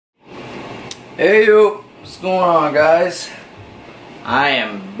Hey yo, what's going on, guys? I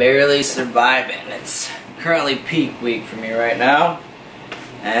am barely surviving. It's currently peak week for me right now,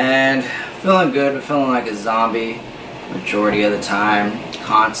 and feeling good, but feeling like a zombie majority of the time.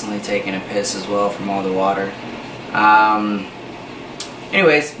 Constantly taking a piss as well from all the water.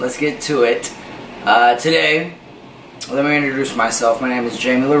 Anyways, let's get to it. Today, let me introduce myself. My name is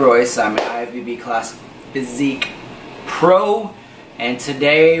JamieLeRoyce. I'm an IFBB Classic Physique Pro. And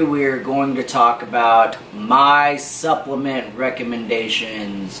today we're going to talk about my supplement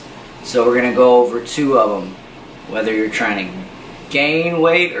recommendations. So we're going to go over two of them. Whether you're trying to gain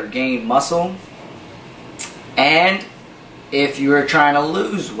weight or gain muscle. And if you're trying to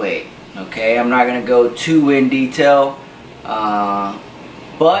lose weight. Okay, I'm not going to go too in detail.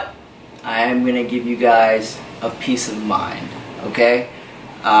 But I am going to give you guys a peace of mind. Okay?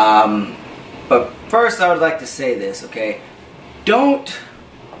 But first I would like to say this, okay? Don't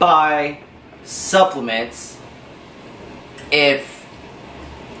buy supplements if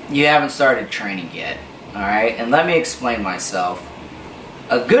you haven't started training yet, alright? And let me explain myself.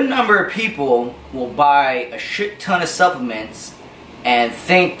 A good number of people will buy a shit ton of supplements and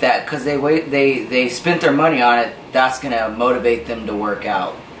think that because they spent their money on it, that's going to motivate them to work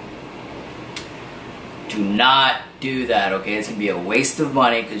out. Do not do that, okay? It's going to be a waste of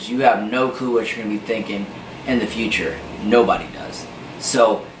money because you have no clue what you're going to be thinking in the future. Nobody does.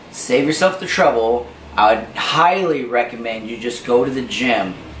 So save yourself the trouble. I would highly recommend you just go to the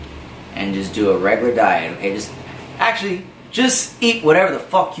gym and just do a regular diet, okay? Just eat whatever the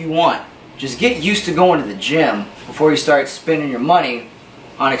fuck you want. Just get used to going to the gym before you start spending your money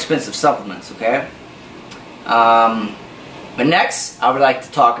on expensive supplements, okay? But next, I would like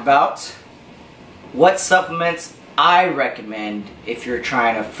to talk about what supplements I recommend if you're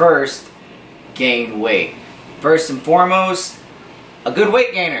trying to first gain weight. First and foremost, a good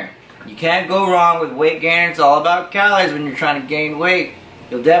weight gainer. You can't go wrong with weight gainer. It's all about calories when you're trying to gain weight.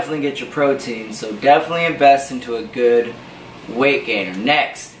 You'll definitely get your protein, so definitely invest into a good weight gainer.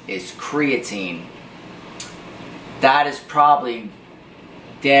 Next is creatine. That is probably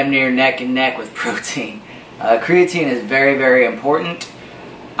damn near neck and neck with protein. Creatine is very, very important.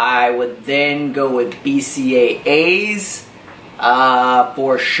 I would then go with BCAAs.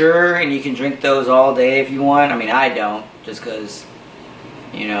 For sure, and you can drink those all day if you want. I mean, I don't, just because,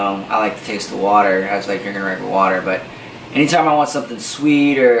 you know, I like the taste of water. I just like drinking regular water, but anytime I want something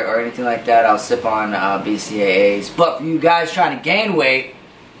sweet or anything like that, I'll sip on BCAAs. But for you guys trying to gain weight,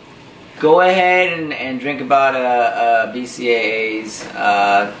 go ahead and drink about BCAAs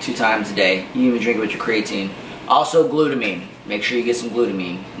 2 times a day. You can even drink it with your creatine. Also glutamine. Make sure you get some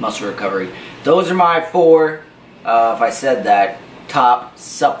glutamine, muscle recovery. Those are my 4, if I said that, top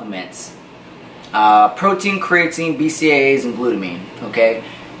supplements. Protein, creatine, BCAAs, and glutamine, okay?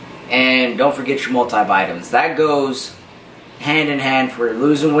 And don't forget your multivitamins. That goes hand in hand for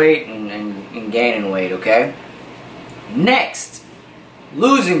losing weight and gaining weight, okay? Next,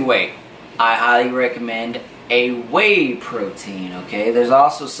 losing weight. I highly recommend a whey protein, okay? There's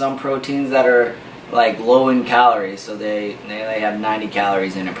also some proteins that are like low in calories, so they have 90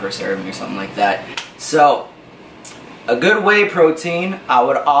 calories in it per serving or something like that. So, a good whey protein. I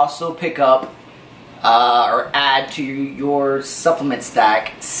would also pick up or add to your supplement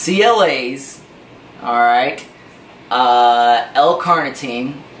stack CLAs, alright,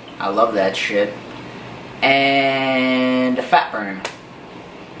 L-carnitine, I love that shit, and a fat burner,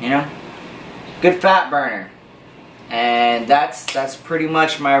 you know, good fat burner. And that's pretty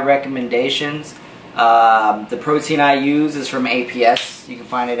much my recommendations. The protein I use is from APS. You can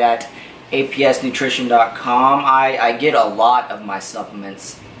find it at apsnutrition.com. I get a lot of my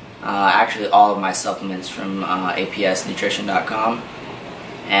supplements, actually all of my supplements from apsnutrition.com.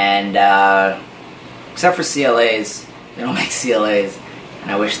 And except for CLAs, they don't make CLAs,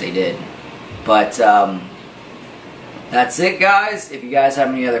 and I wish they did. But that's it, guys. If you guys have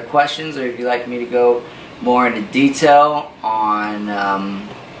any other questions, or if you'd like me to go more into detail on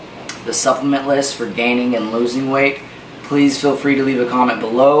the supplement list for gaining and losing weight, please feel free to leave a comment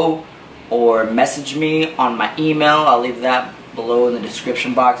below or message me on my email. I'll leave that below in the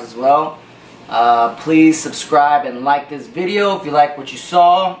description box as well. Please subscribe and like this video if you like what you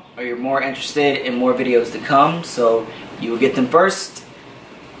saw, or you're more interested in more videos to come, so you will get them first.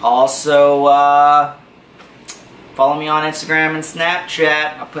 Also, follow me on Instagram and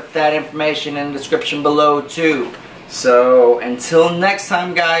Snapchat. I'll put that information in the description below too. So until next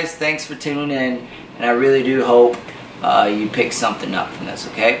time, guys, thanks for tuning in, and I really do hope you pick something up from this,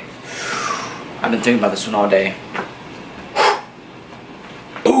 okay? I've been thinking about this one all day.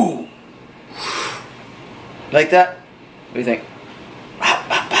 Ooh. Like that? What do you think?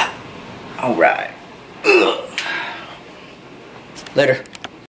 Alright. Later.